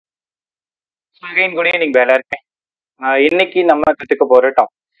Again good evening எல்லாருக்கும். இன்னைக்கு நம்ம கத்துக்க போற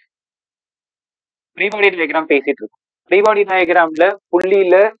டாபிக் ஃப்ரீ பாடி டயக்ராம் பேசிட்டு இருக்கோம். ஃப்ரீ பாடி டயக்ராம்ல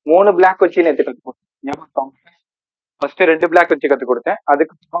புள்ளியில 3 பிளாக் வச்சு நேற்று கத்து கொடுத்தேன். ஃபர்ஸ்ட் 2 பிளாக் வச்சு கத்து கொடுத்தேன்.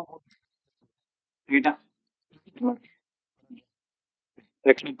 அதுக்கு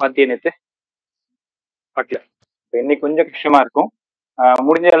பாத்தியா நேற்று பார்க்கல. இன்னைக்கு கொஞ்சம் கஷ்டமா இருக்கும்.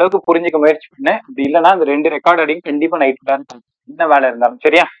 முடிஞ்ச அளவுக்கு புரிஞ்சுக்க முயற்சி பண்ணேன். அப்படி இல்லைன்னா அந்த 2 ரெக்கார்ட் அடிங்க கண்டிப்பா நைட் தான் என்ன வேலை இருந்தாலும்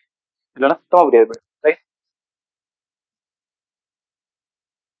சரியா, இல்லைன்னா சுத்தமா முடியாது. Right,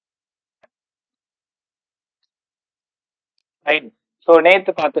 right. ஸோ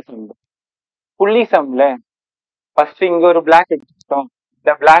நேற்று பார்த்த சம் புள்ளி சம்ல ஃபர்ஸ்ட் இங்க ஒரு பிளாக் எடுத்துக்கிட்டோம்.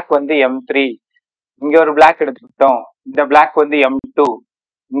 இந்த பிளாக் வந்து M3. இங்க ஒரு பிளாக் எடுத்துக்கிட்டோம். இந்த பிளாக் வந்து M2.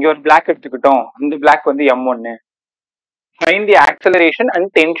 இங்க ஒரு பிளாக் எடுத்துக்கிட்டோம். இந்த பிளாக் வந்து M1. Find the acceleration and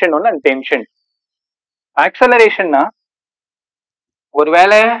tension one and tension. ஆக்சலரேஷன்னா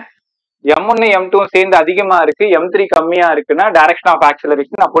ஒருவேளை M1 M2 சேர்ந்து அதிகமா இருக்கு, M3 கம்மியா இருக்குன்னா டைரக்ஷன் ஆஃப்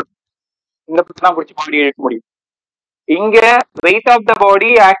ஆக்சலரேஷன் அப்போ இந்த பக்கம் பிடிச்சி பாடி இழுக்க முடியும். இங்க weight of the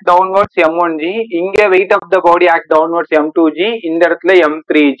body act downwards M1G, இங்க weight of the body act downwards M2G, இந்த இடத்துல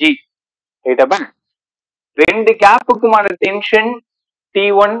M3G. ரைட்டா? ரெண்டு கேப்புக்குமான டென்ஷன்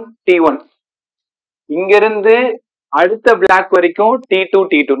T1 T1. இங்க இருந்து அடுத்த பிளாக் வரைக்கும் T2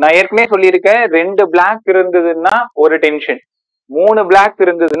 T2. நான் ஏற்கனவே சொல்லியிருக்கேன், 2 பிளாக் இருந்ததுன்னா ஒரு டென்ஷன், 3 பிளாக்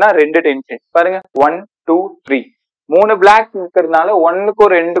இருந்ததுன்னா 2 டென்ஷன். பாருங்க 1 2 3 3 பிளாக் இருக்கிறதுனால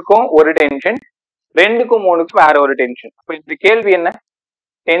 1க்கும் 2க்கும் ஒரு டென்ஷன், 2க்கும் 3க்கும் வேற ஒரு டென்ஷன். அப்ப இந்த கேள்வி என்ன?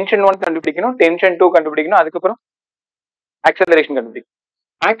 டென்ஷன் 1 கண்டுபிடிக்கணும், டென்ஷன் 2 கண்டுபிடிக்கணும், அதுக்கப்புறம் ஆக்சலரேஷன் கண்டுபிடிக்கணும்.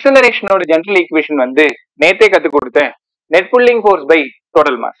 ஆக்சலரேஷனோட ஜெனரல் ஈக்குவேஷன் வந்து நேத்தே கத்து கொடுத்தேன். Net pulling force by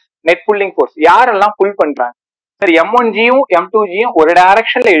total mass. Net pulling force யாரெல்லாம் புல் பண்றாங்க சார்? M1Gயும் M2Gயும் ஒரு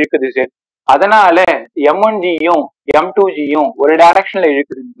டைரக்ஷன்ல இழுக்குது சார், அதனால M1Gயும் M2Gயும் ஒரு டைரக்ஷன்ல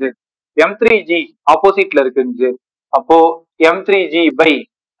இழுக்குது. M3G ஆப்போசிட்ல இருக்குது. அப்போ M3G by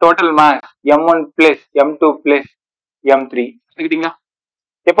total mass M1 plus M2 plus M3. சரிங்களா?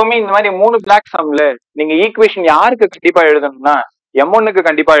 எப்பவுமே இந்த மாதிரி 3 பிளாக் சம்ல நீங்க ஈக்குவேஷன் யாருக்கு கண்டிப்பா எழுதணும்னா M1க்கு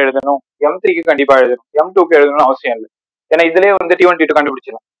கண்டிப்பா எழுதணும், M3க்கு கண்டிப்பா எழுதணும், M2க்கு எழுதணும் அவசியம் இல்லை. ஏன்னா இதுலயே வந்து T1 T2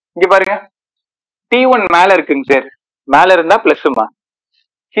 கண்டுபிடிச்சிடலாம். இங்க பாருங்க, T1 மேல இருக்குங்க சார், மேல இருந்தா பிளஸ்மா,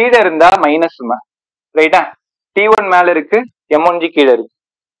 கீழே இருந்தா மைனஸ்மா. ரைட்டா? T1 மேல இருக்கு, M1G கீழே இருக்கு,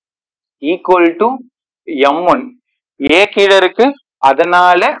 ஈக்குவல் டு M1. ஏ கீழே இருக்கு,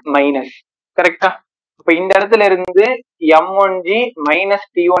 அதனால மைனஸ். கரெக்டா? இப்ப இந்த இடத்துல இருந்து M1G minus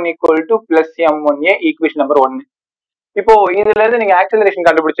T1 equal to plus M1A, equation number 1. இப்போ இதுல இருந்து நீங்க ஆக்சலரேஷன்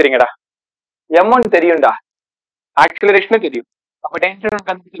கண்டுபிடிச்சிருங்கடா. M1 தெரியும்டா, ஆக்சலரேஷனும் தெரியும். அப்ப டென்ஷன்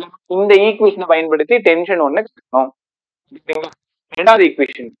கண்டுபிடிக்கலாம். இந்த ஈக்குவேஷனை பயன்படுத்தி டென்ஷன் 1 கண்டுபிடிக்கணும். ரெண்டாவது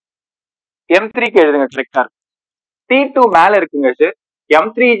ஈக்குவேஷன் M3க்கு எழுதுங்க. கரெக்டா? T2 மேல இருக்குங்க சார்,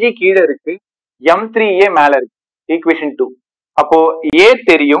 M3G கீழே இருக்கு, M3A மேல இருக்கு, ஈக்குவேஷன் 2. அப்போ A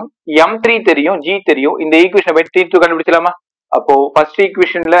தெரியும், M3 தெரியும், G தெரியும். இந்த ஈக்குவேஷனை பற்றி T2 கண்டுபிடிச்சலாமா? அப்போ ஃபர்ஸ்ட்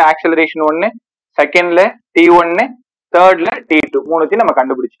ஈக்குவேஷன்ல ஆக்சலரேஷன் 1, செகண்ட்ல T1, தேர்ட்ல T2, மூணுத்தையும் நம்ம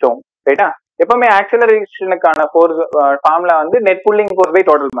கண்டுபிடிச்சிட்டோம். ரைட்டா? எப்பவுமே ஆக்சலரேஷனுக்கான ஃபோர்ஸ் ஃபார்முலா வந்து net pulling force by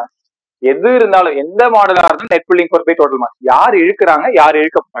total mass. எது இருந்தாலும் எந்த மாடலா இருந்தாலும் net pulling force by total mass. யார் இழுக்கிறாங்க, யார்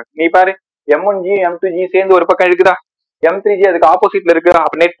இழுக்க. நீ பாரு, M1G M2G சேர்ந்து ஒரு பக்கம் இழுக்குதா, M3G அதுக்கு ஆப்போசிட்ல இருக்குதா.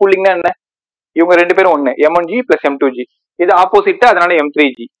 அப்ப நெட் புல்லிங்னா என்ன? இவங்க ரெண்டு பேரும் ஒண்ணு, M1G பிளஸ் M2G. இது ஆப்போசிட், அதனால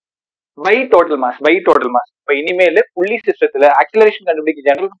M3G by total mass, by total mass. இப்ப இனிமேல் புள்ளி சிஸ்டத்துல ஆக்சலரேஷன் கண்டுபிடிக்க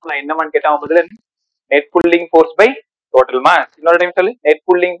ஜெனரல் என்னமான்னு கேட்டா பதில் net pulling force by total mass. இன்னொரு டைம் சொல்லு, net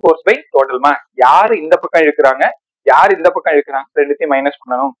pulling force by total mass. யாரு இந்த பக்கம் இழுக்கிறாங்க, யார் இந்த பக்கம் இழுக்கிறாங்க, ரெண்டுத்தையும் மைனஸ்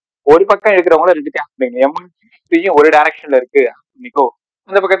பண்ணணும். ஒரு பக்கம் இருக்கிறவங்கள ரெண்டுத்தையும் ஆட் பண்ணுங்க. M1G ஒரு டைரக்ஷன்ல இருக்கு, இன்னைக்கோ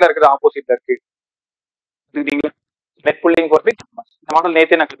அந்த பக்கத்துல இருக்கிறது ஆப்போசிட்ல இருக்கு. Net pulling force by total mass. இந்த மாடல்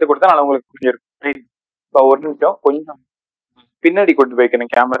நேத்தே நான் கத்து கொடுத்தா நான் உங்களுக்கு புரிஞ்சிருக்கும். இப்ப ஒரு நிமிஷம் கொஞ்சம் பின்னாடி கொண்டு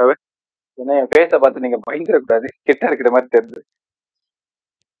போய்க்கணும் கேமராவை. ஏன்னா என் ஃபேஸை பார்த்து நீங்க பயந்துடக்கூடாது, கிட்ட இருக்கிற மாதிரி தெரியுது.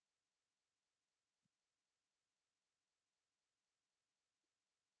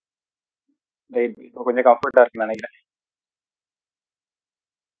 இப்போ கொஞ்சம் கம்ஃபர்டா இருக்குன்னு நினைக்கிறேன்.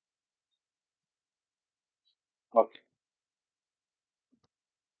 Okay,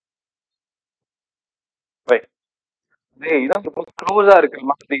 right. இதான் க்ளோஸா இருக்கிற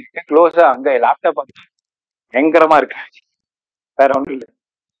மாதிரி இருக்கு. க்ளோஸா அங்க லேப்டாப் பார்த்து பயங்கரமா இருக்கு. வேற ஒன்றும் இல்லை,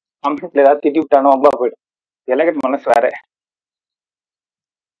 கம்ப்யூட்டர்ல ஏதாவது திட்டி விட்டானோ அவ்வளோ போயிடும். எலகட் மனசு வேற.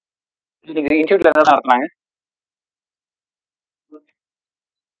 இன்னைக்கு இன்ஸ்டியூட்ல என்ன நடத்துனாங்க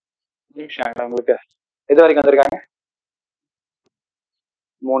உங்களுக்கு? எது வரைக்கும் வந்திருக்காங்க?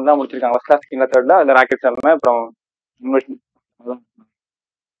 3 தான் முடிச்சிருக்காங்க. ஃபர்ஸ்ட் கிளாஸ், செகண்ட் தேர்ட்ல அதுல ராக்கெட் எல்லாமே, அப்புறம்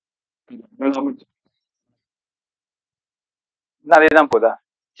அதே தான் போதா?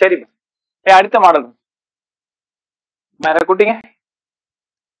 சரி, அடுத்த மாடல் வேற கூட்டிங்க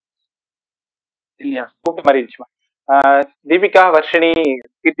இல்லையா? கூப்பிட்ட மாதிரி இருந்துச்சுமா. தீபிகா, வர்ஷினி,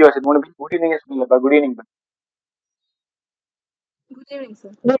 கீர்த்தி வாசன் 3 பேர் குட் ஈவினிங் சொல்லுங்கப்பா. Good evening. Good evening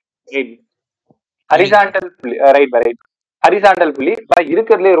sir. Horizontal புள்ளி ரைட். ஹரிசாண்டல் புள்ளி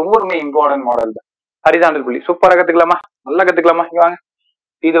இருக்கிறதுலே ரொம்ப ரொம்ப இம்பார்ட்டன்ட் மாடல் தான் ஹரிசாண்டல் புள்ளி. சூப்பரா கத்துக்கலாமா? நல்லா கத்துக்கலாமா? இங்க வாங்க.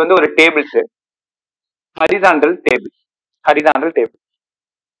 இது வந்து ஒரு tables, horizontal table. Horizontal table.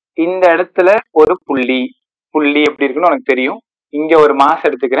 இந்த இடத்துல ஒரு புள்ளி, புள்ளி எப்படி இருக்குன்னு உனக்கு தெரியும். இங்க ஒரு மாஸ்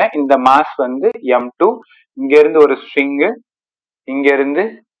எடுத்துக்கிறேன். இந்த மாஸ் வந்து m2. இங்க இருந்து ஒரு ஸ்ட்ரிங்கு, இங்க இருந்து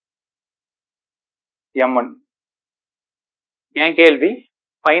m1. என் கேள்வி,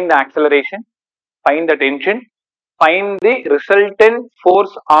 find the acceleration, find the tension, find the resultant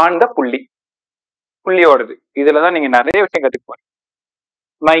force on the புள்ளி. புள்ளியோடது. இதுலதான் நீங்க நிறைய விஷயம் கத்துக்குவாங்க.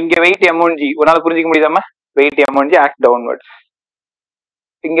 இங்க வெயிட் m1g உன்னால புரிஞ்சுக்க முடியுதாமா? Wait m1g act downwards.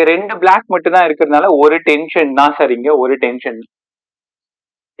 இங்க 2 பிளாக் மட்டும் தான் இருக்கிறதுனால ஒரு டென்ஷன் தான் சார். இங்க ஒரு டென்ஷன்.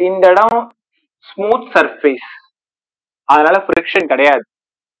 இந்த இடம் ஸ்மூத் சர்ஃபேஸ், அதனால ஃப்ரிக்ஷன் கிடையாது.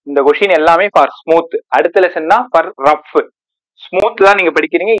 இந்த கொஸ்டின் எல்லாமே ஃபார் ஸ்மூத். அடுத்த லெசன் தான் ஃபார் ரஃப். ஸ்மூத் தான் நீங்க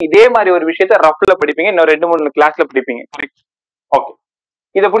படிக்கிறீங்க. இதே மாதிரி ஒரு விஷயத்த ரஃப்ல படிப்பீங்க. இன்னும் 2-3 கிளாஸ்ல படிப்பீங்க. கரெக்ட்? ஓகே.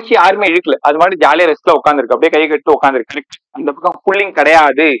 இதை பிடிச்சி யாருமே இழுக்கல. அது மாதிரி ஜாலியா ரெஸ்ட்ல உட்காந்துருக்கு. அப்படியே கை கட்டு உட்காந்துருக்கு. கரெக்ட்? அந்த பக்கம் புல்லிங்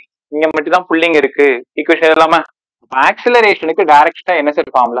கிடையாது. இங்க மட்டும் தான் புல்லிங் இருக்கு. ஈக்குவேஷன் இல்லாம ஆக்சிலரேஷனுக்கு டைரக்ஷனா என்ன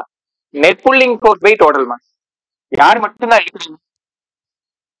sir formula? Net pulling force by total mass. யார் மட்டும் தான் இழுக்குது?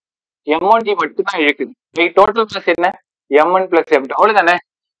 m1g மட்டும் தான் இழுக்குது. பை டோட்டல் மாஸ் என்ன? m1 plus m2. அவ்வளவுதானே?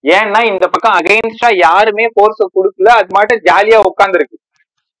 ஏன்னா இந்த பக்கம் அகைன்ஸ்டா யாருமே போர்ஸ் கொடுக்கல. அது மட்டும் ஜாலியா உட்காந்துருக்கு.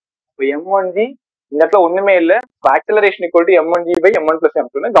 m1g இந்த இடத்துல ஒண்ணுமே இல்ல. Acceleration equal to m1g by m1 plus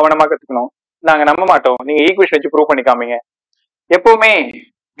m2 கவனமா கத்துக்கணும். நாங்க நம்ப மாட்டோம். நீங்க ஈக்குவேஷன் வச்சு ப்ரூவ் பண்ணி காமிங்க. எப்பவுமே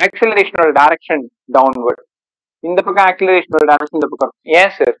ஆக்சிலரேஷனோட டைரக்ஷன் டவுன்வர்ட். இந்த பக்கம் ஆக்சிலரேஷனோட டைரக்ஷன் இந்த பக்கம்.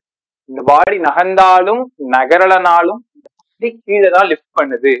 ஏன் சார்? இந்த பாடி நகர்ந்தாலும் நகரலனாலும் கீழே தான் லிஃப்ட்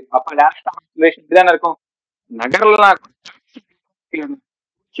பண்ணுது. அப்ப டைரக்ஷன் ஆக்சிலரேஷன் இப்படிதானே இருக்கும். நகரலாம்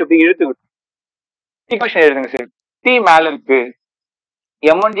இழுத்து விட்டு ஈக்குவேஷன் எழுதுங்க சார். t மேல இருக்கு,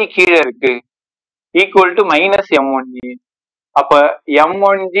 m1g கீழே இருக்கு, ஈக்குவல் டு மைனஸ் m1g. அப்ப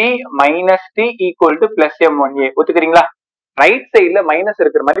m1g minus t equal to plus m1a. ஒத்துக்கிறீங்களா? ரைட் சைட்ல மைனஸ்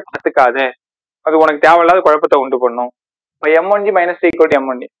இருக்கிற மாதிரி பார்த்துக்காத. அது உனக்கு தேவையில்லாத குழப்பத்தை உண்டு பண்ணும். இப்ப m1g minus t equal to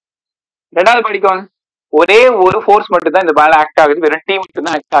m1a. ரெண்டாவது படிக்குவாங்க. ஒரே ஒரு ஃபோர்ஸ் மட்டும் தான் இந்த பால் ஆக்ட் ஆகுது. வெறும் t மட்டும்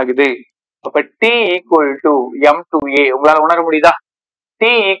தான் ஆக்ட் ஆகுது. அப்ப t ஈக்குவல் டு m2a. உங்களால உணர முடியுதா? t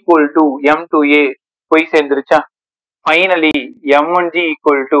ஈக்குவல் டு m2a போய் சேர்ந்துருச்சா? Finally m1g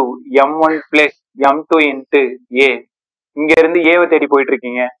equal to m1 plus m2 into a. இங்க இருந்து ஏவை தேடி போயிட்டு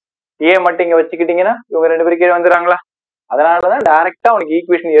இருக்கீங்க. ஏ மட்டும் இங்க வச்சுக்கிட்டீங்கன்னா இவங்க 2 பேரும் கீழே வந்துடுறாங்களா? அதனாலதான் டைரக்டா உனக்கு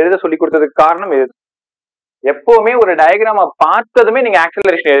ஈக்குவேஷன் எழுத சொல்லி கொடுத்ததுக்கு காரணம் எழுது. எப்பவுமே ஒரு டயக்ராம பார்த்ததுமே நீங்க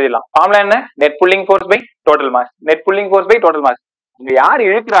ஆக்சிலரேஷன் எழுதிடலாம். ஃபார்முலா என்ன? Net pulling force by total mass. Net pulling force by total mass. இங்க யார்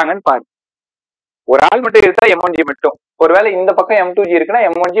இழுக்கிறாங்கன்னு பாரு. ஒரு ஆள் மட்டும் இழுத்தா m1g மட்டும். ஒருவேளை இந்த பக்கம் m2g இருக்குன்னா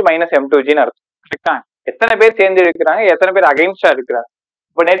m1g மைனஸ் m2gன்னு அர்த்தம். கரெக்டா? எத்தனை பேர் சேர்ந்து இழுக்கிறாங்க, எத்தனை பேர் அகைன்ஸ்டா இருக்கிறாங்க.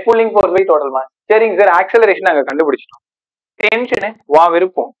 இப்போ net pulling force by total mass. சரிங்க சார், ஆக்சிலரேஷன் நாங்க கண்டுபிடிச்சிட்டோம். டென்ஷனு வா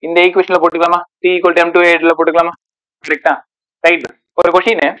விருப்பம் இந்த ஈக்குவேஷன்ல போட்டுக்கலாமா? t ஈக்குவல் டு m2a போட்டுக்கலாமா? கரெக்டா? ரைட். ஒரு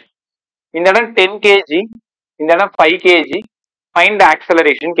கொஸ்டின், இந்த இடம் 10 kg, இந்த இடம் 5 kg, ஃபைண்ட் த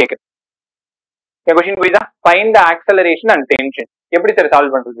ஆக்சலரேஷன் கேக்குது. கொஸ்டின் புரியுதா? Find the acceleration and tension. எப்படி சார்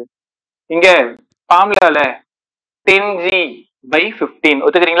சால்வ் பண்றது? இங்க ஃபார்முலால 10g by 15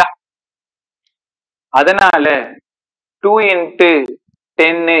 ஒத்துக்கிறீங்களா? அதனால 2 into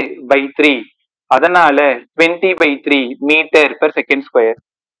 10 by 3, அதனால 20 by 3 metre per second square.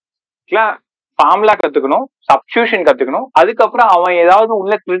 Formula கத்துக்கணும், சப்ஸ்டியூஷன் கத்துக்கணும். அதுக்கப்புறம் அவன் ஏதாவது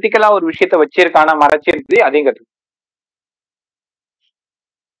உள்ள கிரிட்டிக்கலா ஒரு விஷயத்த வச்சிருக்கானா, மறைச்சிருக்கு, அதையும் கத்துக்கணும்.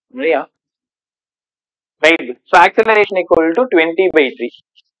 Right. So acceleration equal to 20 by 3.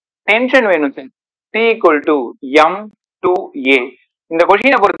 Tension வேணும் sir. t equal to m2a. இந்த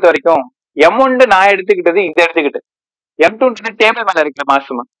கொஸ்டினை பொறுத்த வரைக்கும் m1 நான் எடுத்துக்கிட்டது, இதை எடுத்துக்கிட்டு m2 டேபிள் மேல இருக்கிற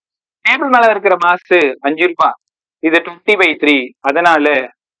மாசுமா. டேபிள் மேல இருக்கிற மாசு 5 ரூபாய். இது 20 by 3, அதனால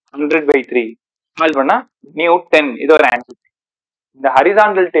 100 by 3. சால்வ் பண்ணா நியூட்டன். இது ஒரு ஆன்சர். இந்த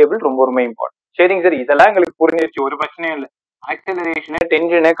ஹரிசாண்டல் டேபிள் ரொம்ப ரொம்ப இம்பார்ட்டன்ட். சரிங்க சார், இதெல்லாம் எங்களுக்கு புரிஞ்சிருச்சு, ஒரு பிரச்சனையும் இல்லை. ஆக்சலரேஷன்,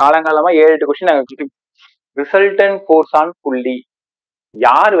 டென்ஷன் காலங்காலமா 7-8 கொஸ்டின் நாங்க ரிசல்டன்ட் ஃபோர்ஸ் ஆன் புள்ளி.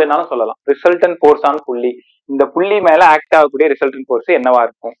 யார் வேணாலும் சொல்லலாம். ரிசல்டன்ட் ஃபோர்ஸ் ஆன் புள்ளி. இந்த புள்ளி மேல ஆக்ட் ஆகக்கூடிய ரிசல்டன்ட் ஃபோர்ஸ் என்னவா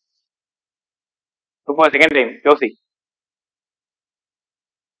இருக்கும்? இப்போ செகண்ட் டைம் யோசி.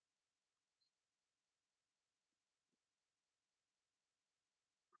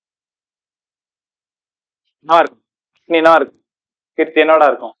 என்னவா இருக்கும்? என்னவா இருக்கும்? கீர்த்தி என்னோட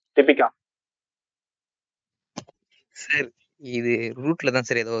இருக்கும்? டிபிகா சார் இது ரூட்ல தான்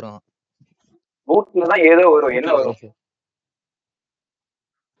சார் ஏதோ வரும். ரூட்ல தான் ஏதோ வரும். என்ன வரும்?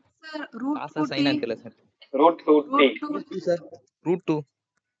 சார் ரூட் காசா சைனா தெரியல sir. Root 2t. Root 2 sir. Root 2.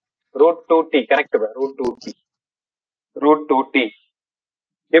 Root 2t correct பா. Root 2t. Root 2t.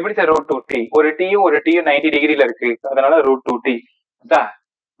 எப்படி சார் ரூட் 2t? ஒரு டீயும் ஒரு டீயும் 90 டிகிரில இருக்கு, அதனால ரூட் 2t. அதான்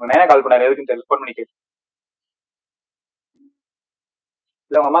நேரம் கால் பண்ணாரு, எதுக்கு தெரியல, ஃபோன் பண்ணிக்க.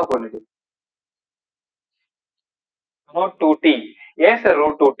 இல்ல உங்க அம்மாவுக்கு பண்ணுது. Root 2t. ஏன் சார்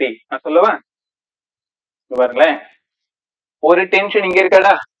ரூட் 2t? நான் சொல்லுவேன் பாருங்களேன். ஒரு டென்ஷன் இங்க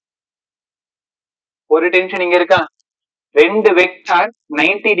இருக்காடா, ஒரு டென்ஷன் இங்க இருக்கா. ரெண்டு வெக்டார்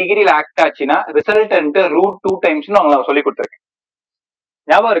 90 டிகிரில ஆக்ட் ஆச்சுன்னா ரிசல்டன்ட் ரூட் 2 டைம்ஸ் அவங்க சொல்லி கொடுத்துருக்கேன்.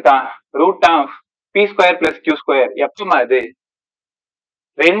 ஞாபகம் இருக்கா? Root of B square plus Q square. எப்பமா அது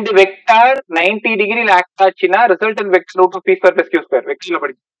ரெண்டு வெக்டார் 90 டிகிரில ஆக்ட் ஆச்சுன்னா resultant vector root of B square plus Q square. வெக்டர்ல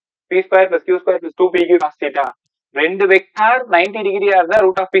படிச்சு B square plus Q square plus 2pq cos θ. ரெண்டு வெக்டார் 90 டிகிரியா இருந்தா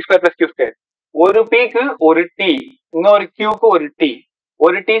root of B square plus Q square. ஒரு பிக்கு ஒரு D, இன்னொரு கியூக்கு ஒரு டி,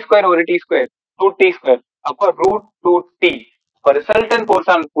 ஒரு டி ஸ்கொயர் ஒரு டி ஸ்கொயர் 2t ஸ்கொயர். அப்போ ரூட் 2t. இப்போ ரிசல்டன்ட்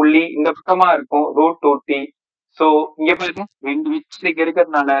போர்ஷன் புள்ளி இந்த பக்கமா இருக்கும் ரூட் 2t. சோ இங்க பாருங்க, ரெண்டு வெக்டர் இங்க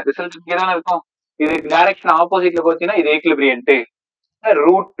இருக்கிறதுனால ரிசல்ட் இங்க தானே இருக்கும். இது டைரக்ஷன் ஆப்போசிட்ல போச்சுன்னா இது ஈக்லிபிரியன்ட்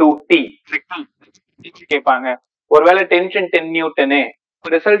ரூட் 2t கேட்பாங்க. ஒருவேளை டென்ஷன் 10 நியூட்டனு,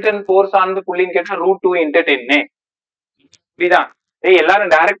 ரிசல்டன்ட் ஃபோர்ஸ் ஆனது புள்ளின்னு கேட்டா ரூட் 2 இன்ட்டு 10. புரியுதா?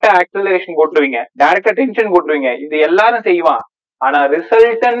 எல்லாரும் டைரக்டா ஆக்சலரேஷன் போட்டுருவீங்க, டைரக்டா டென்ஷன் போட்டுருவீங்க, இது எல்லாரும் செய்வான். ஆனா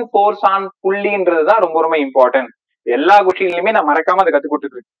ரிசல்டன்ட் ஃபோர்ஸ் ஆன் புள்ளின்றதுதான் ரொம்ப ரொம்ப இம்பார்ட்டன்ட். எல்லா கொஸ்டின்லயுமே நான் மறக்காம அதை கத்து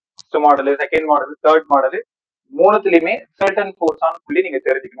கொடுத்துருக்கேன். First model, second model, third model, மூணுத்துலயுமே resultant force on புள்ளி நீங்க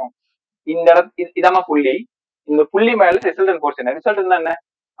தெரிஞ்சுக்கணும். இந்த இதாம புள்ளி, இந்த புள்ளி மேல ரிசல்டன்ட் ஃபோர்ஸ் என்ன? ரிசல்ட் என்ன?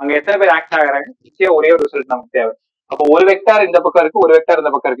 அங்க எத்தனை பேர் ஆக்ட் ஆகுறாங்க, ஒரே ஒரு ரிசல்ட் நமக்கு தேவை. அப்போ ஒரு வெக்டார் இந்த பக்கம் இருக்கு, ஒரு வெக்டார்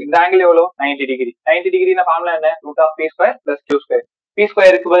இந்த பக்கம் இருக்கு. இந்த ஆங்கிள் எவ்வளவு? 90 டிகிரி. 90 டிகிரினா ஃபார்முலா என்ன? Root of B square plus Q square. B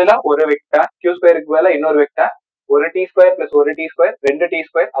ஸ்கொயருக்கு பதிலா ஒரு வெக்டார், கியூ ஸ்கொயருக்கு பதிலா இன்னொரு வெக்டார், ஒரு டி ஸ்கொயர் பிளஸ் ஒரு டி ஸ்கொயர், ரெண்டு டி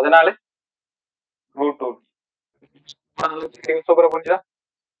ஸ்கொயர், அதனால ரூட் 2. சூப்பரா புரிஞ்சுதா?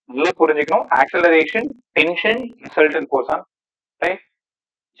 நல்லா புரிஞ்சுக்கணும். Acceleration, tension, resultant force on right.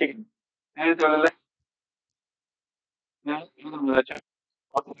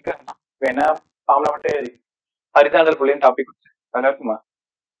 வேணா ஃபார்முலா மட்டும் எழுதி ஹரிசாண்டல் புள்ளின்னு டாபிக் நல்லா இருக்குமா?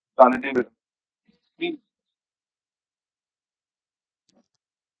 அந்த டேபிள்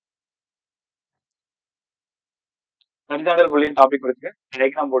ஹரிசாண்டல் புள்ளின்னு டாபிக் இருக்கு,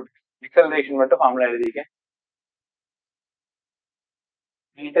 டயக்ராம் போட்டு எக்ஸலரேஷன் மட்டும் ஃபார்முலா எழுதிக்க.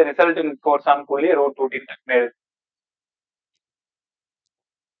 ரிசல்டன்ட் ஃபோர்ஸ் ஆன் புள்ளி ரூட் 2t டக்குனு எழுது.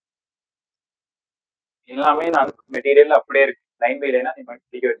 எல்லாமே நான் மெட்டீரியல் அப்படியே இருக்கு, லைன் பை லைனா நீ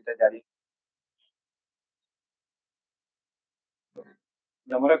படிக்க வச்சுட்ட ஜாலி.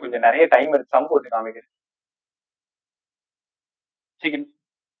 இந்த முறை கொஞ்சம் நிறைய டைம் எடுத்து சம் போட்டு காமிக்கிறேன்.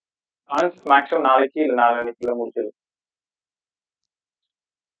 மேக்ஸிமம் நாளைக்கு இல்ல நாளைக்குள்ள முடிச்சது.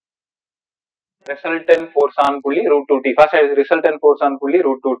 ரிசல்டன்ட் ஃபோர்ஸ் ஆன் புள்ளி root 2t. First resultant force on புள்ளி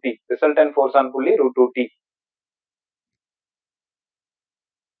root 2t. Resultant force on புள்ளி ரூட் 2t.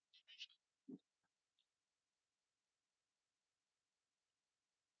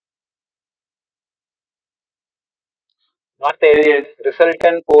 வார்த்தை எழுதிய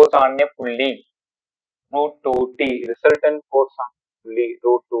ரிசல்டன்ட் ஃபோர்ஸ் ஆன் எ புள்ளி root 2t. Resultant force on புள்ளி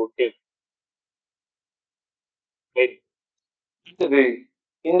ரூட் 2t.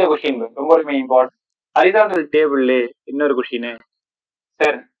 இந்த கொஸ்டின் ரொம்ப ரொம்ப இம்பார்ட்டன்ட். ஹரிசாண்டல் டேபிள்ல இன்னொரு கொஸ்டின்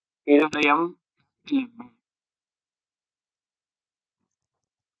சார், இதோட எம்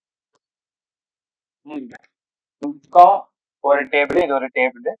ஒரு டேபிள், இது ஒரு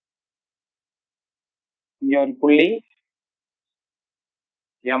டேபிள், இங்க ஒரு புள்ளி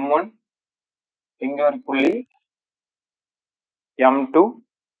m1, இங்க ஒரு புள்ளி m2.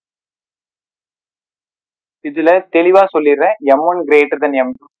 இதுல தெளிவா சொல்லிடுறேன், m1 கிரேட்டர் தென்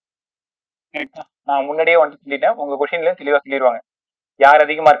m2. நான் முன்னாடியே வந்து சொல்லிட்டேன், உங்க கொஸ்டின்ல தெளிவா சொல்லிடுவாங்க யார்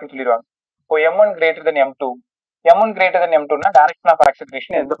அதிகமா இருக்குன்னு சொல்லிடுவாங்க. இப்போ m1 greater than m2. m1 greater than m2னா direction of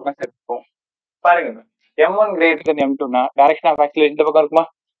acceleration எந்த பக்கம் இருக்கும் பாருங்க. m1 greater than m2னா direction of acceleration இந்த பக்கம் இருக்குமா?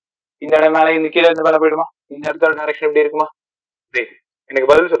 இந்த இடம் மேல, இந்த கீழே இந்த மேல போயிடுமா? இந்த இடத்தோட டைரக்ஷன் எப்படி இருக்குமா? எனக்கு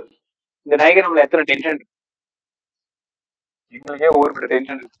பதில் சொல்லு. இந்த டயக்ராம்ல எத்தனை டென்ஷன் இருக்கு? எங்களுக்கே ஒரு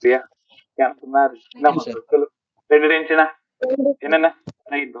டென்ஷன் இருக்கு இல்லையா? ரெண்டு டென்ஷனா என்னென்ன?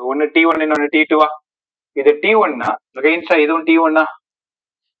 ஒன்னு T1, இன்னொன்னு T2வா? இது T1னா அகைன்ஸ்டா இதுவும் T1னா,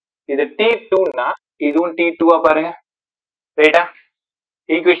 இது T2னா இதுவும் T2வா பாருங்க. ரைட்டா?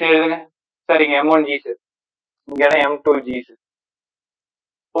 ஈக்குவேஷன் எழுதுங்க. சரிங்க, m1g சார், இங்க m2g சார்.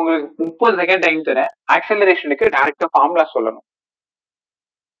 உங்களுக்கு 30 செகண்ட் டைம் தரேன். ஆக்சலரேஷனுக்கு டைரக்டா ஃபார்முலா சொல்லணும்.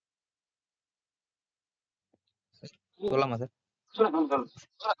 சொல்லலாமா சார்? சொல்லுங்க.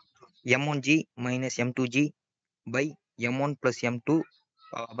 M1G minus M2G by M1 plus M2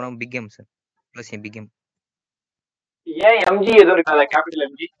 அப்புறம் big M sir plus big M. ஏன் எம்ஜி எதுவும் இருக்காதா? கேபிட்டல்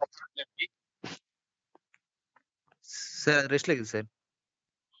எம்ஜி சார் ரெஸ்ட்ல இருக்குது sir.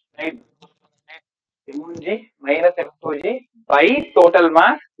 MG minus எம்2ஜி by total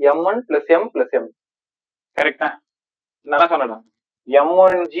mass M1 plus M plus M. கரெக்டா? நல்லா சொல்லலாம்.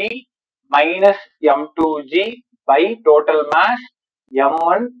 M1G minus M2G by total mass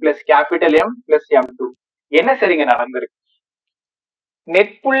M1 plus capital M plus M2. என்ன சரிங்க நடந்திருக்கு?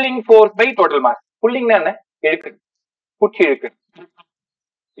 Net pulling force by total mass. புல்லிங்னா என்ன? இழுக்கு, புடிச்சு இழுக்கு.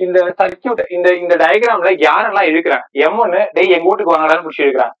 இந்த சர்க்கியூட் இந்த இந்த டயக்ராம்ல யாரெல்லாம் இழுக்கிறாங்க? M1 டேய் எங்க வீட்டுக்கு வாங்கலாம்னு புடிச்சு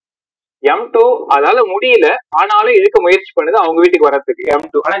இழுக்கிறாங்க. M2 அதால முடியல, ஆனாலும் இழுக்க முயற்சி பண்ணுது அவங்க வீட்டுக்கு வர்றதுக்கு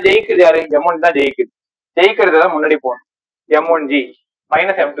M2. ஆனா ஜெயிக்குது யாரு? M1 தான் ஜெயிக்குது. ஜெயிக்கிறதுதான் முன்னாடி போகணும். M1G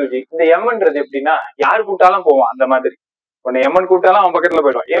minus M2G. இந்த Mன்றது எப்படின்னா யார் கூட்டாலும் போவான் அந்த மாதிரி. உன்னை M1 கூட்டாலும் அவன் பக்கத்துல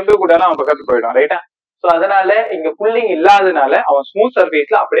போயிடுவான், M2 கூட்டாலும் அவன் பக்கத்துல போயிடுவான். ரைட்டா? சோ அதனால இங்க புல்லிங் இல்லாதனால அவன் ஸ்மூத்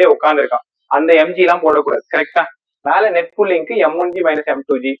சர்ஃபேஸ்ல அப்படியே உட்கார்ந்து இருக்கான். அந்த எம்ஜி எல்லாம் போடக்கூடாது. கரெக்டா? மேல net புல்லிங்க்கு M1G minus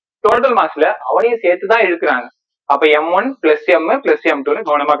M2G. Total மாஸ்ல அவனையும் சேர்த்துதான் இழுக்கிறாங்க. அப்ப M1 பிளஸ் M பிளஸ் M2ன்னு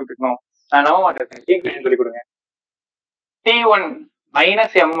கவனமா கத்துக்கணும். நான் நம்ப மாட்டேன். ஈக்குவேஷன் சொல்லி கொடுங்க. T1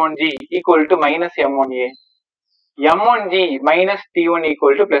 minus M1G equal to minus M1A. M1G minus T1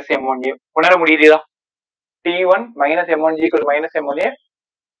 equal to plus M1A. உணர முடியுதா? T1 minus M1G equal to minus M1A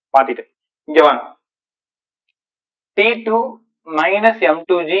மாத்திட்டு இங்க வாங்க. T2 minus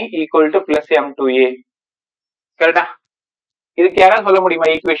M2G equal to plus M2A. கரெக்டா? இதுக்கு யாராவது சொல்ல முடியுமா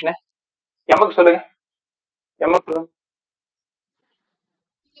ஈக்குவேஷன்? எமக்கு சொல்லுங்க. எமக்கு சொல்லுங்க.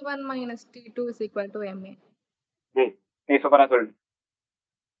 T1 minus T2 is equal to MA. நீ சூப்பரா சொல்லு.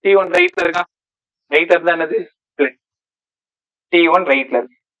 T1 ரைட்ல இருக்கா? ரைட்ல இருந்தா என்னது? T1 ரைட்ல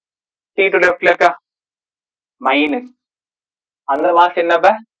இருக்கு. T2 லெஃப்ட்ல இருக்கா? மைனஸ். அந்த மாஸ் என்னப்ப?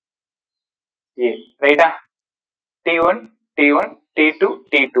 A. ரைட்டா? T1 T1 T2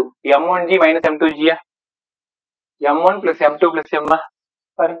 T2 M1G minus M2G. M1 plus M2 plus M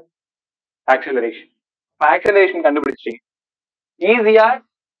பாருங்க. ஆக்சலரேஷன். ஆக்சலரேஷன் கண்டுபிடிச்சிங்க. ஈஸியா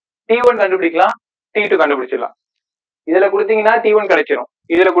T1 கண்டுபிடிக்கலாம், T2 கண்டுபிடிச்சிடலாம். இதுல கொடுத்தீங்கன்னா T1 கிடைச்சிரும்,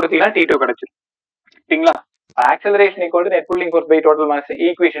 இதுல கொடுத்தீங்கன்னா T2 கிடைச்சிரும். சரிங்களா? Acceleration equal to net pulling force by total mass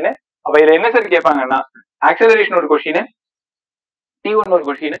equation. அப்ப இதுல என்ன சார் கேட்பாங்கன்னா ஆக்சலரேஷன் ஒரு கொஸ்டின், T1 ஒரு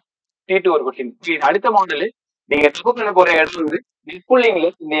கொஸ்டின், T2 ஒரு கொஸ்டின். அடுத்த மாடல் நீங்க தப்பு பண்ண போற இடம் வந்து நெட் புல்லிங்ல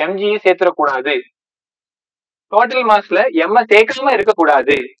இந்த எம்ஜியை சேர்த்துடக்கூடாது, டோட்டல் மாஸ்ல எம் சேர்க்காம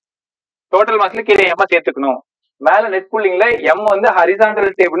இருக்கக்கூடாது. டோட்டல் மாஸ்ல கீழே எம் சேர்த்துக்கணும். மேல நெட் புல்லிங்ல எம் வந்து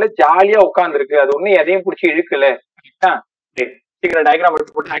ஹரிசாண்டல் டேபிள்ல ஜாலியா உட்கார்ந்து இருக்கு, அது ஒண்ணு எதையும் பிடிச்சி இழுக்கல. சீக்கிரம் டயக்ராம்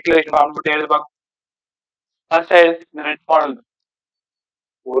எடுத்து போட்டு ஆக்டிவேஷன் போட்டு எழுது பார்க்கும். ஃபர்ஸ்ட் இந்த ரெண்டு மாடல்,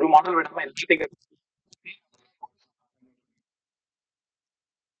 ஒரு மாடல் விடாம எல்லாத்தையும் வருது.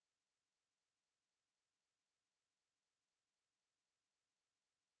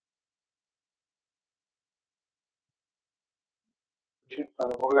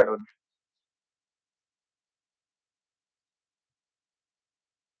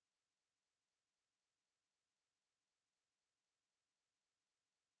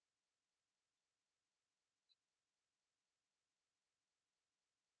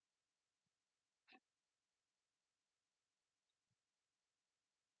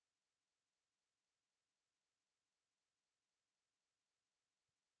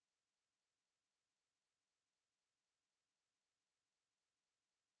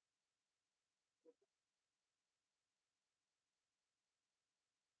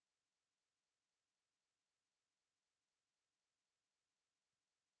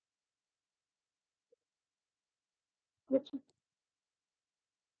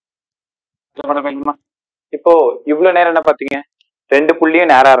 இப்போ இவ்வளவு நேரம் என்ன பாத்தீங்க? ரெண்டு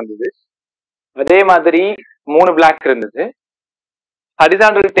புள்ளியும் நேரா இருந்தது, அதே மாதிரி 3 பிளாக் இருந்தது.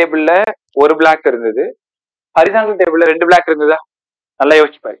 ஹரிசாண்டல் டேபிள்ல ஒரு பிளாக் இருந்தது, ஹரிசாண்டல் டேபிள்ல 2 பிளாக் இருந்ததா? நல்லா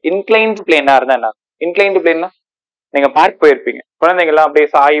யோசிச்சுப்பாரு. இன்க்ளைன்ட் பிளேனா இருந்தா என்ன? இன்க்ளைன்ட் பிளேன்னா நீங்க பார்க் போயிருப்பீங்க, குழந்தைங்க எல்லாம்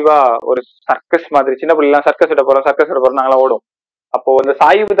அப்படியே சாய்வா ஒரு சர்க்கஸ் மாதிரி, சின்ன பிள்ளை எல்லாம் சர்க்கஸ் விட போறோம் நாங்களாம் ஓடும். அப்போ அந்த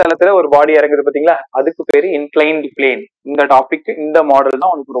சாய்வு தளத்துல ஒரு பாடி இறங்குது பாத்தீங்களா, அதுக்கு பேரு இன்க்ளைன்ட் பிளேன். இந்த டாபிக் இந்த மாடல்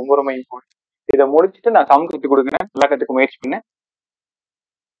தான் உனக்கு ரொம்ப ரொம்ப இம்பார்ட்டன்ட். இதை முடிச்சுட்டு நான் சம் கத்து கொடுக்குறேன், நல்லா கத்துக்க முயற்சி பண்ணேன்.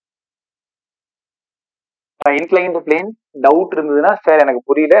 இன்க்ளைன்டு பிளேன் டவுட் இருந்ததுன்னா சார் எனக்கு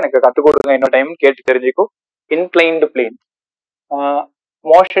புரியல, எனக்கு கத்துக் கொடுங்க இன்னொரு டைம் கேட்டு தெரிஞ்சுக்கோ. இன்க்ளைன்டு பிளேன்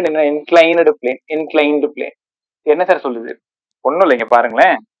மோஷன் என்ன? Inclined plane. இன்க்ளைன்டு பிளேன் என்ன சார் சொல்லுது? ஒன்றும் இல்லைங்க,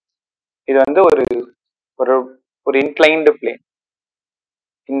 பாருங்களேன். இது வந்து ஒரு ஒரு ஒரு இன்க்ளைன்டு பிளேன்.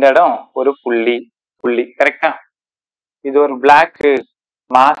 இந்த இடம் ஒரு புள்ளி, புள்ளி கரெக்டா? இது ஒரு பிளாக்,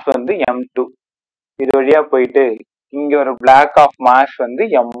 மாஸ் வந்து M2. இது வழியா போயிட்டு இங்க ஒரு பிளாக் ஆஃப் மாஸ் வந்து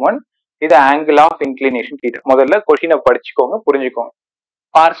M1, இது ஆங்கிள் ஆஃப் இன்க்ளினேஷன் தீட்டா. முதல்ல கொஷினை படிச்சுக்கோங்க, புரிஞ்சுக்கோங்க.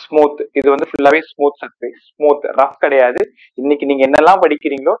 ஃபார் ஸ்மூத், இது வந்து ஃபுல்லாவே ஸ்மூத் சர்ஃபேஸ், ஸ்மூத், ரஃப் கிடையாது. இன்னைக்கு நீங்க என்னெல்லாம்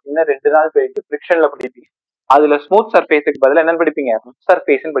படிக்கிறீங்களோ இன்னும் 2 நாள் கழிச்சு ஃபிரிக்ஷன்ல படிப்பீங்க. அதுல ஸ்மூத் சர்ஃபேஸுக்கு பதிலா என்னன்னு படிப்பீங்க, ரஃப்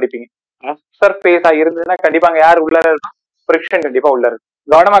சர்ஃபேஸ்னு படிப்பீங்க. ரஃப் சர்ஃபேஸா இருந்ததுன்னா கண்டிப்பா அங்க யார் உள்ள இருக்கும், ஃபிரிக்ஷன் கண்டிப்பா உள்ள இருக்கும்.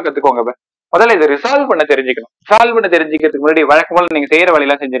 கவனமா கத்துக்கோங்க. முதல்ல இதை ரிசால்வ் பண்ண தெரிஞ்சுக்கணும். ரிசால்வ் பண்ண தெரிஞ்சுக்கிறதுக்கு முன்னாடி வழக்கம்போல நீங்க செய்யற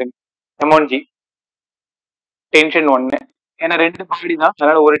வழியெல்லாம் செஞ்சிருங்க. எமோன்ஜி டென்ஷன் 1, ஏன்னா 2 பாடி தான்,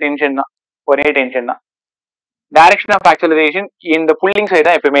 அதனால ஒரு டென்ஷன் தான், ஒரே டென்ஷன் தான். டைரக்ஷன் ஆஃப் ஆக்சலரேஷன் இந்த புல்லிங் சைடு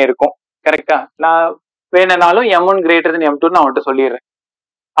தான் எப்பவுமே இருக்கும். கரெக்டா? நான் வேணும்னாலும் M1 கிரேட்டர் தென் M2 நான் அவன்கிட்ட சொல்லிடுறேன்.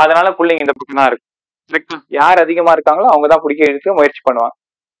 அதனால புல்லிங் இந்த பக்கம் தான் இருக்கும். கரெக்டா? யார் அதிகமா இருக்காங்களோ அவங்க தான் பிடிக்க எடுக்க முயற்சி பண்ணுவாங்க.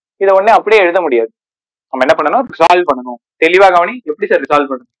 இதை உடனே அப்படியே எழுத முடியாது. நம்ம என்ன பண்ணணும், ரிசால்வ் பண்ணணும். தெளிவாக கவனி, எப்படி சார்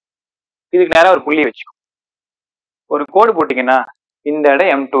ரிசால்வ் பண்ணணும். இதுக்கு நேரம் ஒரு புள்ளி வச்சுக்கோ, ஒரு கோடு போட்டீங்கன்னா இந்த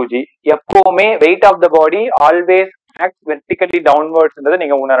இடம் M2G. எப்பவுமே weight of the body always act vertically டவுன்வர்ட்ஸ்ன்றதை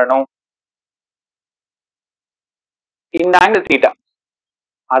நீங்க உணரணும். இந்த ஆங்கிள் தீட்டா,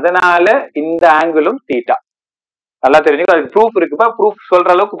 அதனால இந்த ஆங்கிளும் தீட்டா. நல்லா தெரிஞ்சுக்கோ. அதுக்கு ப்ரூஃப் இருக்குப்பா, ப்ரூஃப்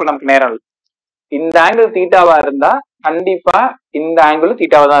சொல்ற அளவுக்கு இப்ப நமக்கு நேரம் இல்லை. இந்த ஆங்கிள் தீட்டாவா இருந்தா கண்டிப்பா இந்த ஆங்கிளும்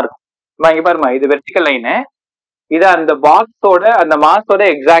தீட்டாவா தான் இருக்கும். இங்க பாருமா, இது வெர்டிகல் லைனு, இது அந்த பாக்ஸோட அந்த மாஸோட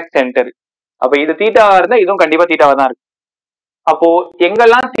எக்ஸாக்ட் சென்டர். அப்ப இது தீட்டாவா இருந்தா இதுவும் கண்டிப்பா தீட்டாவா தான் இருக்கும். அப்போ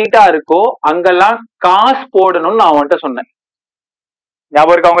எங்கெல்லாம் தீட்டா இருக்கோ அங்கெல்லாம் காஸ் போடணும்னு நான் அவன்கிட்ட சொன்னேன்.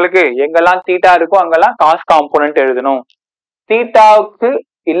 ஞாபகம் இருக்கா உங்களுக்கு? எங்கெல்லாம் தீட்டா இருக்கோ அங்கெல்லாம் காஸ் காம்போனன்ட் எழுதணும். தீட்டாவுக்கு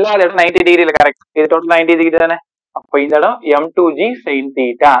இல்லாத இடம் 90 டிகிரில கரெக்ட். இது டோட்டல் 90 டிகிரி தானே. அப்ப இந்த இடம் M2G sin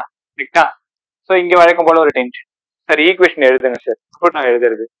தீட்டா. கரெக்டா? சோ இங்க வழக்கம் போல ஒரு டென்ஷன். சார் ஈக்குவேஷன் எழுதுங்க சார். நான்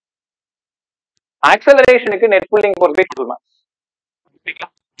எழுதுறது ஆக்சலரேஷனுக்கு net pulling force by total mass.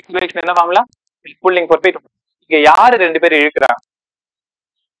 Acceleration என்ன formula? Net pulling force by total. இங்க யாரு 2 பேர் இழுக்கிறாங்க?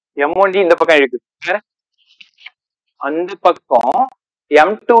 M1G இந்த பக்கம் இழுக்குது, அந்த பக்கம்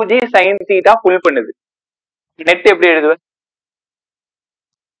M2G sin தீட்டா புல் பண்ணுது. நெட் எப்படி எழுதுவ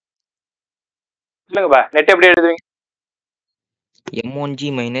சொல்லுங்கப்பா, நெட் எப்படி எழுதுவீங்க?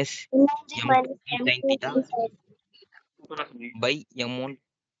 M1G minus M2G sin theta by M1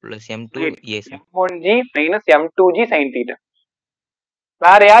 plus M2A. M1G minus M2G sin theta.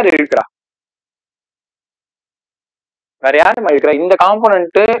 வேற யார் இழுக்கிறா? வேற யாரும் இழுக்கிறா? இந்த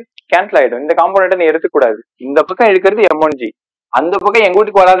காம்போனன்ட் கேன்சல் ஆயிடும். இந்த காம்போனன்ட் நீ எடுத்துக்கூடாது. இந்த பக்கம் இழுக்கிறது M1G, அந்த பக்கம் எங்க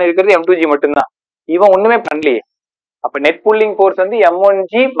வீட்டுக்கு வராது இருக்கிறது M2G மட்டும்தான். இவன் ஒண்ணுமே பண்ணலையே. அப்ப நெட் புல்லிங் ஃபோர்ஸ் வந்து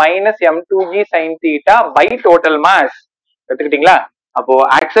M1G minus M2G sin theta by total mass. எடுத்துக்கிட்டீங்களா? அப்போ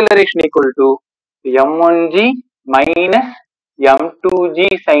acceleration equal to M1G minus M2G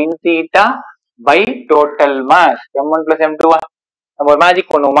sin theta by total mass. M1 plus M2. நம்ம ஒரு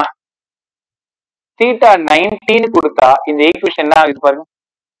மேஜிக் பண்ணுவோமா? தீட்டா 90 கொடுத்தா இந்த ஈக்குவேஷன் என்ன ஆகுது பாருங்க.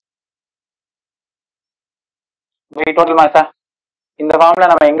 டோட்டல் மாஸா? இந்த ஃபார்ம்ல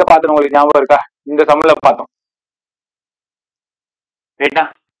நம்ம எங்க பார்த்தோம் உங்களுக்கு ஞாபகம் இருக்கா? இந்த சம்ல பார்த்தோம். ரைட்டா?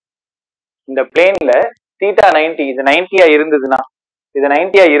 இந்த பிளேன்ல தீட்டா 90, இது 90 இருந்ததுன்னா, இது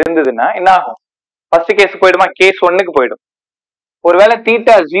 90 இருந்ததுன்னா என்ன ஆகும்? ஃபர்ஸ்ட் கேஸ் போயிடுமா? கேஸ் 1க்கு போயிடும். ஒருவேளை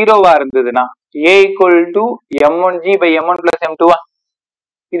தீட்டா 0வா இருந்ததுன்னா A equal to M1G by M1 plus M2.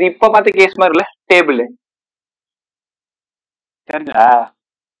 இது இப்ப பார்த்த கேஸ் மாதிரி இல்ல, டேபிள் சரிங்களா?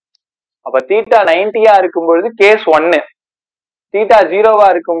 அப்ப தீட்டா 90 இருக்கும் பொழுது கேஸ் 1, தீட்டா 0வா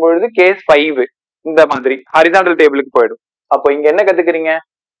இருக்கும் பொழுது கேஸ் 5. இந்த மாதிரி ஹாரிசான்டல் டேபிளுக்கு போயிடும். அப்போ இங்க என்ன கத்துக்கிறீங்க?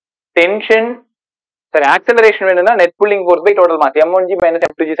 டென்ஷன், சரி ஆக்சலரேஷன் வேணும்னா net pulling force by total mass M1G minus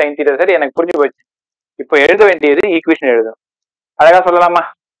M2G sin theta. சரி, எனக்கு புரிஞ்சு போச்சு. இப்போ எழுத வேண்டியது ஈக்குவேஷன் எழுதணும். அழகா சொல்லலாமா?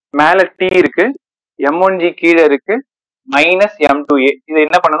 மேல T இருக்கு, M1G கீழே இருக்கு, மைனஸ் M2A. இது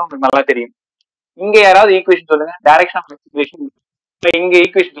என்ன பண்ணணும் உங்களுக்கு நல்லா தெரியும். இங்க யாராவது ஈக்குவேஷன் சொல்லுங்க, டைரக்ஷன் ஆஃப் ஆக்சலரேஷன். இங்க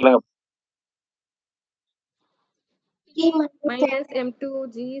ஈக்குவேஷன் சொல்லுங்க. minus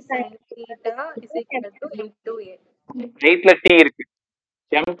M2G sin theta is equal to M2A. ரைட்ல T இருக்கு,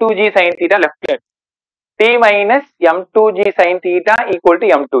 M2G sin theta லெஃப்ட்ல, T minus M2G sin theta equal to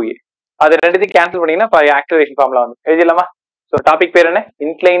M2A. அது ரெண்டுத்தையும் கேன்சல் பண்ணீங்கன்னா ஆக்சலரேஷன் ஃபார்முலா வந்து எழுதிடலாமா? ஸோ டாபிக் பேர் என்ன?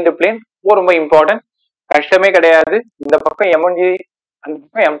 Inclined plane. ரொம்ப இம்பார்ட்டன்ட், கஷ்டமே கிடையாது. இந்த பக்கம் M1G, அந்த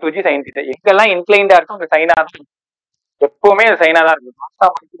பக்கம் M2G sin theta. எங்கெல்லாம் இன்க்ளைண்டா இருக்கும் அந்த சைனா தான், எப்பவுமே அது சைனா தான்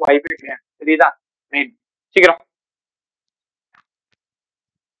இருக்கும். வாய்ப்பே கிடையாது. சரிதா? சீக்கிரம்.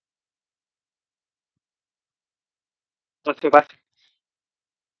 ஃபர்ஸ்ட்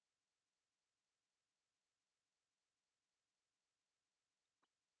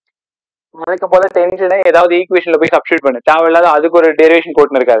வழக்கம் போல டென்ஷனை ஏதாவது ஈக்குவேஷன்ல போய் சப்ஸ்டியூட் பண்ணு. தேவையில்லாத அதுக்கு ஒரு டெரிவேஷன்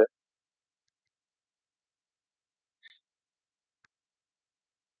போட்டுன்னு இருக்காது.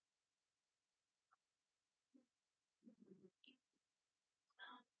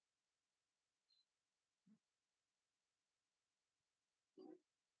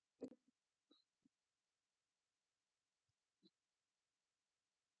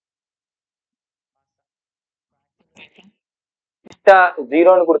 தீட்டா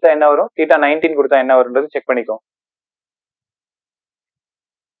 0ன்னு கொடுத்தா என்ன வரும், தீட்டா 19 கொடுத்தா என்ன வரும்ன்றது செக் பண்ணிக்கோ.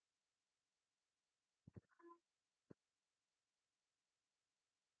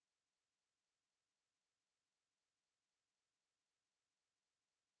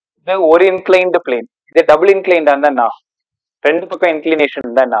 இது ஒரு இன்க்ளைன்டு பிளேன், இது டபுள் இன்க்ளைண்டா இருந்தா ரெண்டு பக்கம்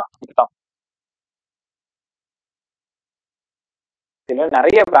இன்க்ளினேஷன் தான் இதுல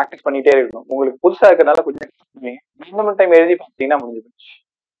நிறைய ப்ராக்டிஸ் பண்ணிட்டே இருக்கணும். உங்களுக்கு புதுசா இருக்கிறதுனால கொஞ்சம் டைம் எழுதி பார்த்தீங்கன்னா முடிஞ்சு போச்சு.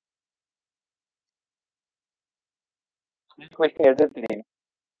 எடுத்து தெரியும்.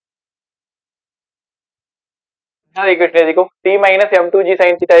 equation எழுதிக்கோ. t minus m2g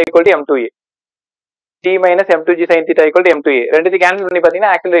sin theta equal to m2a. t minus m2g sin theta equal to m2a. ரெண்டுத்தையும் கேன்சல் பண்ணி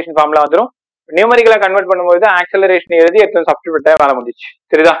பாத்தீங்கன்னா ஆக்சலரேஷன் ஃபார்முலா வந்துரும். நியூமரிக்கலா கன்வெர்ட் பண்ணும்போது ஆக்சலரேஷன் எழுதி எடுத்து சப்ஸ்டிட்யூட் வேலை முடிஞ்சிச்சு.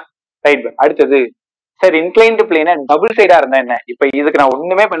 சரிதா? ரைட். அடுத்தது சார் இன்க்ளைன்டு பிளேனா டபுள் சைடா இருந்தா என்ன? இப்ப இதுக்கு நான்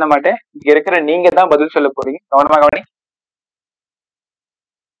ஒண்ணுமே பண்ண மாட்டேன், இங்க இருக்கிற நீங்க தான் பதில் சொல்ல போறீங்க. கவனமா கவனி.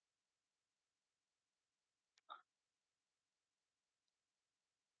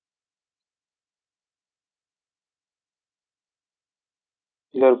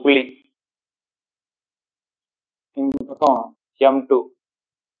 இது ஒரு புள்ளி, இந்த பக்கம் m2,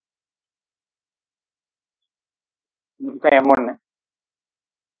 இந்த பக்கம் m1,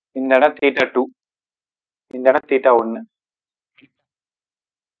 இந்த இடம் θ2, இந்த இடம் θ1.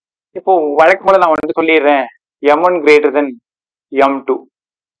 இப்போ வழக்கு போல நான் வந்து சொல்லிடுறேன், m1 greater than m2.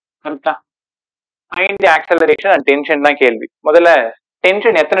 கரெக்டா? Find the acceleration and tension தான் கேள்வி. முதல்ல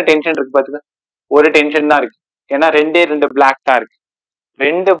டென்ஷன், எத்தனை டென்ஷன் இருக்கு பாத்துக்க. ஒரு டென்ஷன் தான் இருக்கு, ஏன்னா ரெண்டே ரெண்டு பிளாக் தான் இருக்கு.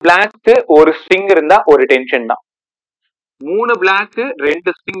 ரெண்டு பிளாக்கு ஒரு ஸ்ட்ரிங் இருந்தா ஒரு டென்ஷன் தான். மூணு பிளாக்கு ரெண்டு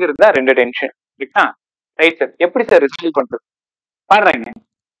ஸ்ட்ரிங் இருந்தா ரெண்டு டென்ஷன். சரிங்களா? Right sir. எப்படி சார் ரிசால்வ் பண்றது பாடுறேங்க,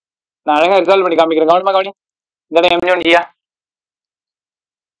 நான் அழகா ரிசால்வ் பண்ணி காமிக்கிறேன். கவனமா கவனி. இந்த m1 ஜியா,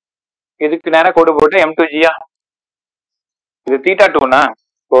 இதுக்கு நேரம் கோடு போட்டு m2 ஜியா, இது θ2னா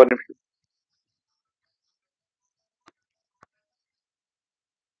ஒரு நிமிஷம்,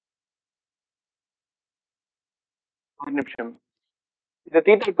 ஒரு நிமிஷம். இது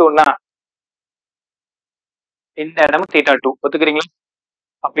θ2னா இந்த இடம் θ2 ஒத்துக்கிறீங்களா?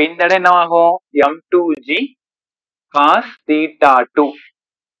 அப்ப இந்த இடம் என்ன ஆகும், m2g cos θ2.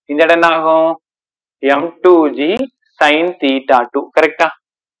 இந்த இடம் என்ன ஆகும், m2g sin θ2. கரெக்டா?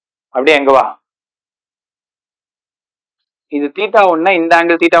 அப்படியே எங்க வா, இது θ1, இந்த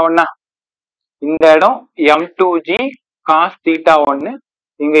ஆங்கிள் θ1, இந்த இடம் m2g cos θ1,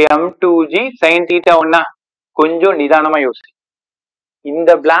 இங்க m2g sin θ1. கொஞ்சம் நிதானமா யோசி. இந்த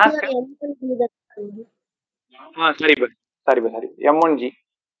பிளாக் சரி but sorry sorry m1g,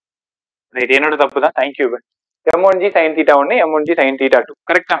 right, என்னோட தப்பு தான். Thank you but m1g sin θ1, m1g sin θ2.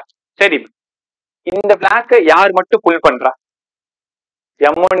 கரெக்டா? சரி, இந்த பிளாக் யார் மட்டும் புல் பண்றா,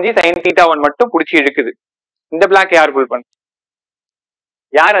 m1g sin θ1 மட்டும் புடிச்சு இழுக்குது. இந்த பிளாக் யார் புல் பண்ற,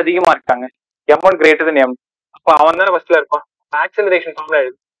 யார் அதிகமா இருக்காங்க, m1 greater than m. அப்ப அவன் தானே ஃபர்ஸ்ட்ல இருப்பான். ஆக்சலரேஷன் ஃபார்முலா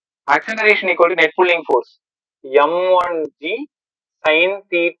எழுது. acceleration equal to net pulling force m1g sin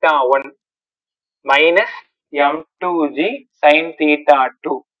θ1 minus m2g sin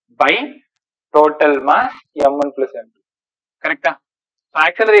θ2 by total mass m1 plus m2. கரெக்டா?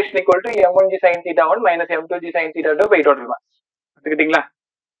 acceleration equal to m1g sin θ1 minus m2g sin θ2 by total mass. எடுத்துக்கிட்டீங்களா?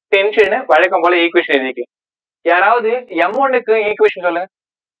 Tension வழக்கம் போல equation எழுதிக்கலாம். யாராவது m1க்கு equation சொல்லுங்க.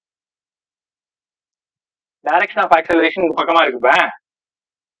 Direction of acceleration இந்த பக்கமா இருக்கு,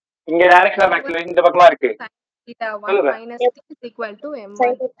 இங்க டைரக்ஷன் ஆஃப் ஆக்சலரேஷன் இந்த பக்கமா இருக்கு. சொல்லுங்க. minus t is equal to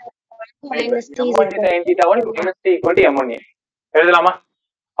m1. m1 sin θ1 minus t equal to m1a. எழுதலாமா?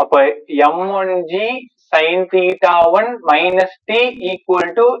 அப்ப m1g sin θ1 minus t equal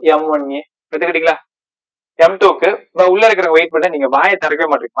to m1a. எடுத்துக்கிட்டீங்களா? m2க்கு உள்ள இருக்கிற வெயிட் பண்ண நீங்க வாயை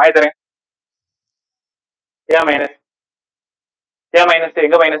திறக்கவே மாட்டீங்க. வாயை தரேன். ஏன் மைனஸ், ஏன் மைனஸ்,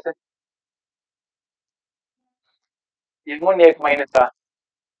 எங்க மைனஸ், m1a மைனஸா,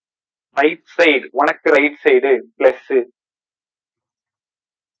 ரைட் சைடு, உனக்கு ரைட் சைடு பிளஸ்.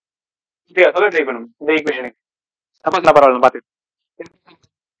 சொல்ல ட்ரை பண்ணும் இந்த ஈக்குவேஷனுக்கு. சப்போஸ் நான் பரவாயில்ல பாத்து,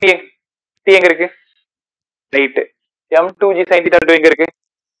 t எங்க இருக்கு, ரைட், m2g sin θ2 எங்க இருக்கு.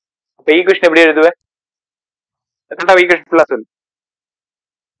 அப்ப ஈக்குவேஷன் எப்படி எழுதுவேன், கரெக்டா ஈக்குவேஷன் ஃபுல்லா சொல்லு.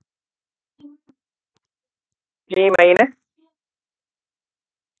 t minus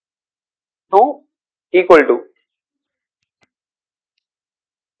 2 equal to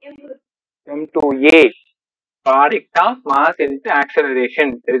m2a, product of mass into acceleration.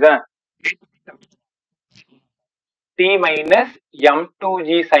 Saritha? t minus m2g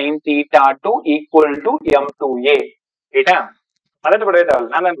sin θ2 equal to m2a. ரைட்டா? பதட்டப்படவே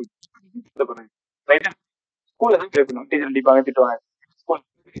தேவையில்லை, நான் தான் ரைட்டா. ஸ்கூல்ல தான் கேட்கணும், டீச்சர் கண்டிப்பாக திட்டுவாங்க. ஸ்கூல்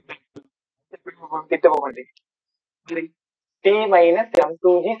திட்ட போக மாட்டேன். t minus M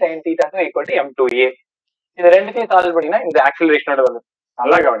two G sine theta equal to M two ஏ. இது ரெண்டுத்தையும் சால்வ் பண்ணீங்கன்னா இந்த ஆக்சிலரேஷனோட வந்து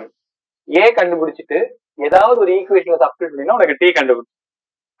நல்லா கவனி. ஏ கண்டுபிடிச்சிட்டு ஏதாவது ஒரு ஈக்குவேஷனை சப்ஸ்டிட் பண்ணீங்கன்னா உனக்கு டி கண்டுபிடிச்சு.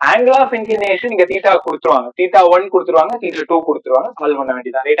 ஆங்கிள் ஆஃப் இன்க்ளினேஷன் இங்க தீட்டா கொடுத்துருவாங்க, தீட்டா 1 கொடுத்துருவாங்க, தீட்டா 2 கொடுத்துருவாங்க, சால்வ் பண்ண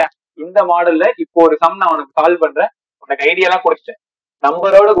வேண்டியதான். ரைட்டா? இந்த மாடல்ல இப்போ ஒரு சம் நான் உனக்கு சால்வ் பண்றேன், உனக்கு ஐடியா எல்லாம் கொடுத்துட்டேன்,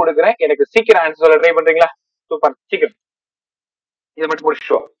 நம்பரோட கொடுக்குறேன், எனக்கு சீக்கிரம் ஆன்சர் சொல்ல ட்ரை பண்றீங்களா? சூப்பர், சீக்கிரம் இதை மட்டும்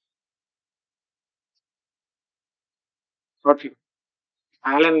முடிச்சுட்டு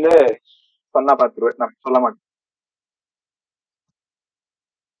ஆலந்து சொன்னா பார்த்துருவேன், நான் சொல்ல மாட்டேன்.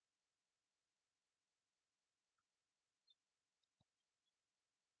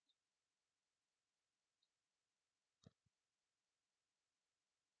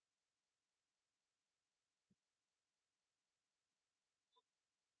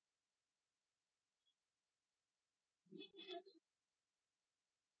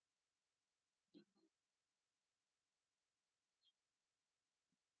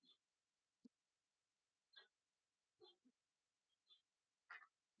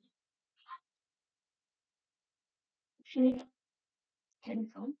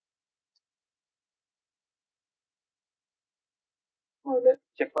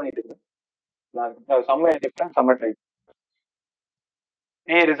 செக் பண்ணிட்டு இருக்கேன். நான் செம்ம எடுத்தேன், செம்ம ட்ரை.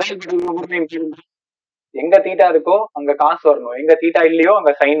 ரிசல்ட் எங்க தீட்டா இருக்கோ அங்க காசு வரணும், எங்க தீட்டா இல்லையோ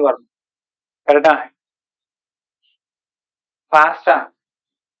அங்க சைன் வரணும். கரெக்டா? ஃபாஸ்டா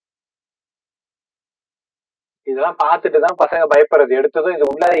இதெல்லாம் பார்த்துட்டு தான் பசங்க பயப்படுறது. எடுத்ததும்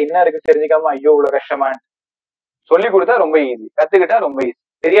இது உள்ளார என்ன இருக்கு தெரிஞ்சுக்காம ஐயோ இவ்வளவு கஷ்டமா. சொல்லி கொடுத்தா ரொம்ப ஈஸி, கத்துக்கிட்டா ரொம்ப ஈஸி.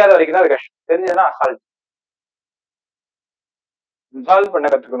 தெரியாத வரைக்கும் தான் அது கஷ்டம், தெரிஞ்சதுன்னா அசால்ட். ரிசால்வ் பண்ண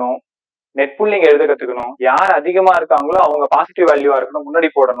கத்துக்கணும், நெட் புல்லிங் எழுத கத்துக்கணும். யார் அதிகமா இருக்காங்களோ அவங்க பாசிட்டிவ் வேல்யூவா இருக்கணும், முன்னாடி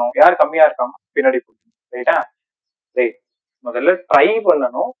போடணும். யார் கம்மியா இருக்காங்க பின்னாடி போடணும். ரைட்டா? ரைட். முதல்ல ட்ரை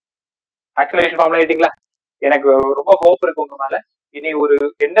பண்ணணும். Acceleration formula எழுதிங்களா? எனக்கு ரொம்ப ஹோப் இருக்கு உங்க மேல. இனி ஒரு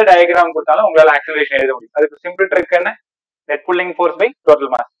எந்த டயக்ராம் கொடுத்தாலும் உங்களால ஆக்சலரேஷன் எழுத முடியும். அதுக்கு சிம்பிள் ட்ரிக் என்ன? Net pulling force by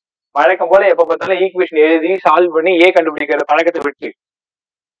total mass. வழக்கம் போல எப்ப பார்த்தாலும் ஈக்குவேஷன் எழுதி சால்வ் பண்ணி ஏ கண்டுபிடிக்கிற பழக்கத்தை விட்டு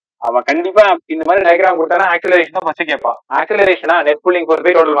அவன் கண்டிப்பா இந்த மாதிரி டயக்ராம் கொடுத்தானா ஆக்சலரேஷன் தான் ஃபர்ஸ்ட் கேட்பான். ஆக்சலரேஷனா net pulling force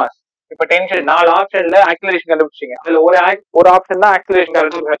by total mass. இப்ப டென்ஷன் 4 ஆப்ஷன்ல ஆக்சலரேஷன் கண்டுபிடிச்சிங்க, அதுல ஒரு ஆப்ஷன் தான் ஆக்சலரேஷன்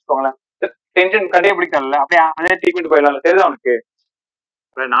கண்டுபிடிச்சு வச்சுக்கோங்களேன். டென்ஷன் கண்டுபிடிக்கல, அப்படியே அதே ட்ரீட்மெண்ட் போயிடலாம். தெரியுதா உனக்கு?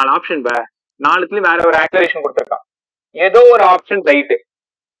 4 ஆப்ஷன், 4த்துலயும் வேற ஒரு ஆக்சலரேஷன் கொடுத்துருக்கான், ஏதோ ஒரு ஆப்ஷன் ரைட்டு.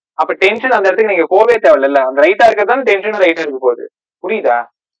 அப்ப டென்ஷன் அந்த இடத்துக்கு நீங்க போவே தேவையில்ல, அந்த ரைட்டா இருக்கிறது டென்ஷன் ரைட்டா இருக்க போகுது. புரியுதா?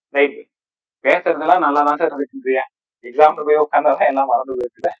 ரைட். பேசுறதெல்லாம் நல்லா தான் சார் இருக்குன்றியா, எக்ஸாம்பிள் போய் உட்காந்தாதான் எல்லாம் மறந்து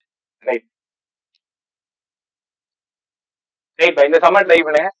போயிடுச்சுல. Right right. இந்த சம்மர் ட்ரை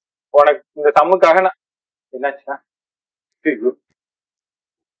பண்ணு. உனக்கு இந்த சம்முக்காக நான் என்னாச்சுன்னா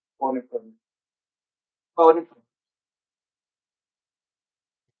ஒரு நிமிஷம், ஒரு நிமிஷம்.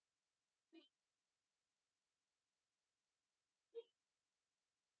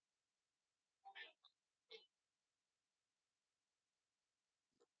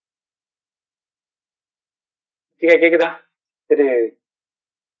 கேக்குதா? சரி,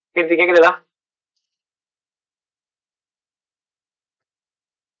 கேக்குதா?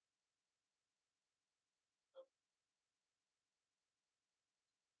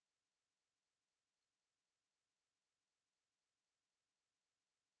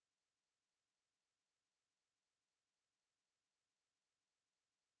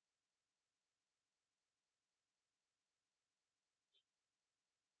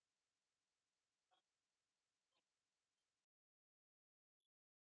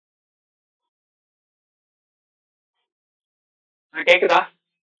 கேக்குதா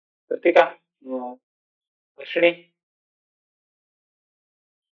சத்திகா? அஸ்வினி?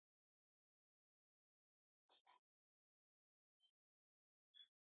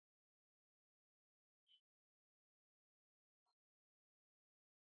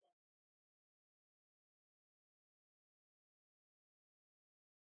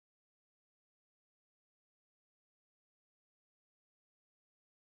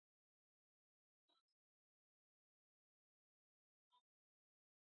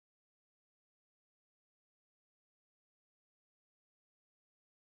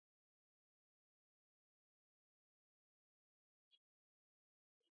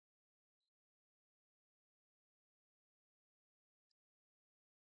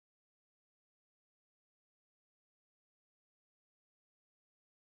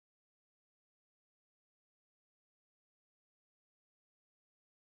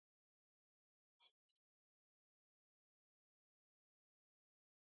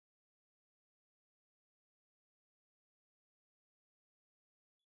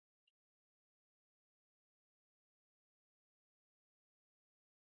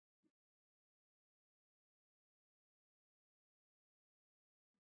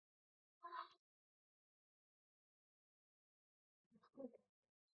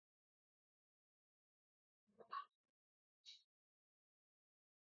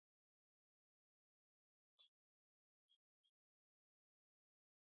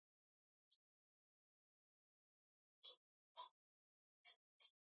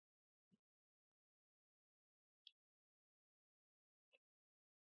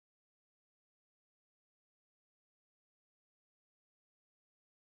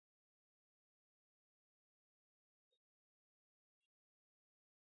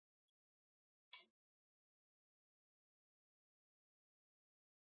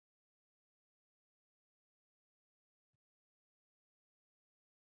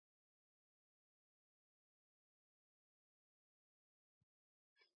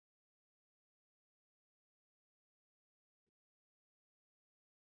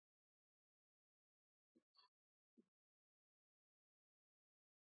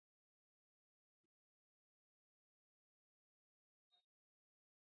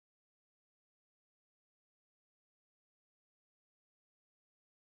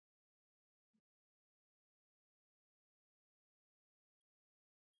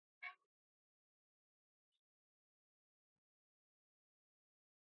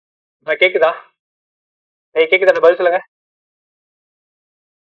 கேக்குதா? கேக்குதா? பதில் சொல்லுங்க.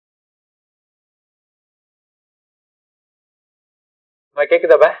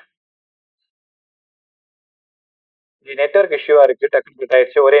 கேக்குதா? நெட்வொர்க் இஷ்யூவா இருக்கு, டக்குனு கட்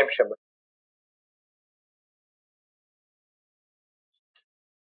ஆயிடுச்சு. ஒரே நிமிஷம்.